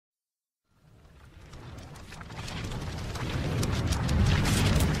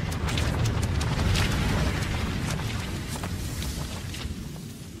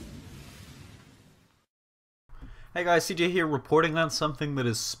Hey guys, CJ here reporting on something that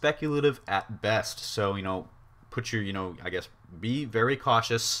is speculative at best. So, put your, I guess, be very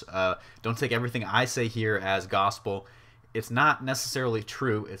cautious. Don't take everything I say here as gospel. It's not necessarily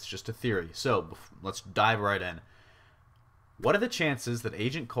true, it's just a theory. So, let's dive right in. What are the chances that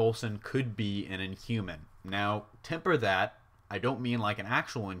Agent Coulson could be an Inhuman? Now, temper that. I don't mean like an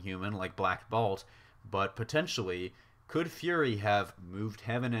actual Inhuman, like Black Bolt, but potentially, could Fury have moved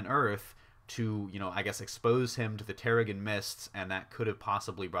heaven and earth to, I guess, expose him to the Terrigen mists, and that could have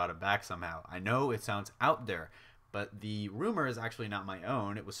possibly brought him back somehow? I know it sounds out there, but the rumor is actually not my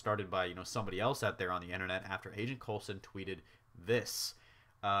own. It was started by, somebody else out there on the internet after Agent Coulson tweeted this,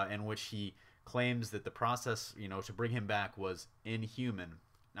 in which he claims that the process, to bring him back was inhuman.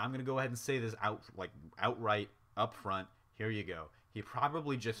 Now I'm going to go ahead and say this outright up front. Here you go. He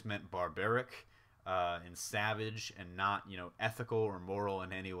probably just meant barbaric and savage and not, ethical or moral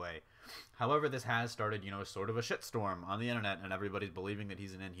in any way. However, this has started, sort of a shitstorm on the internet, and everybody's believing that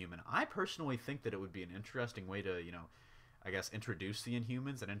he's an Inhuman. I personally think that it would be an interesting way to, I guess, introduce the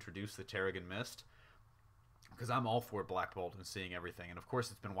Inhumans and introduce the Terrigen Mist, because I'm all for Black Bolt and seeing everything. And of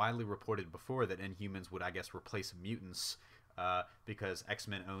course, it's been widely reported before that Inhumans would, I guess, replace mutants because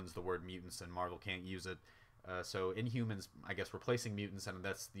X-Men owns the word mutants and Marvel can't use it. So Inhumans, I guess, replacing mutants, and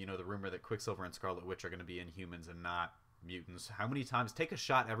that's, the rumor that Quicksilver and Scarlet Witch are going to be Inhumans and not mutants. How many times? Take a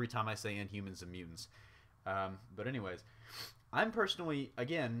shot every time I say Inhumans and mutants. But anyways, I'm personally,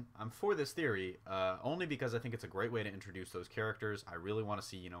 again, I'm for this theory, only because I think it's a great way to introduce those characters. I really want to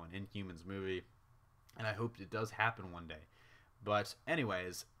see, an Inhumans movie, and I hope it does happen one day. But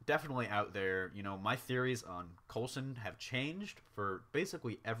anyways, definitely out there, my theories on Coulson have changed for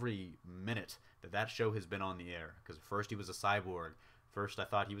basically every minute that show has been on the air. Because first he was a cyborg. First I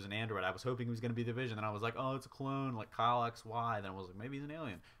thought he was an android. I was hoping he was going to be the Vision. Then I was like, oh, it's a clone, like Kyle XY. Then I was like, maybe he's an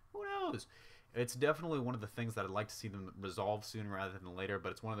alien. Who knows? It's definitely one of the things that I'd like to see them resolve sooner rather than later.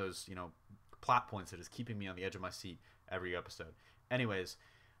 But it's one of those, plot points that is keeping me on the edge of my seat every episode. Anyways,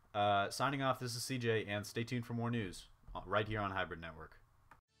 signing off, this is CJ, and stay tuned for more news right here on Hybrid Network.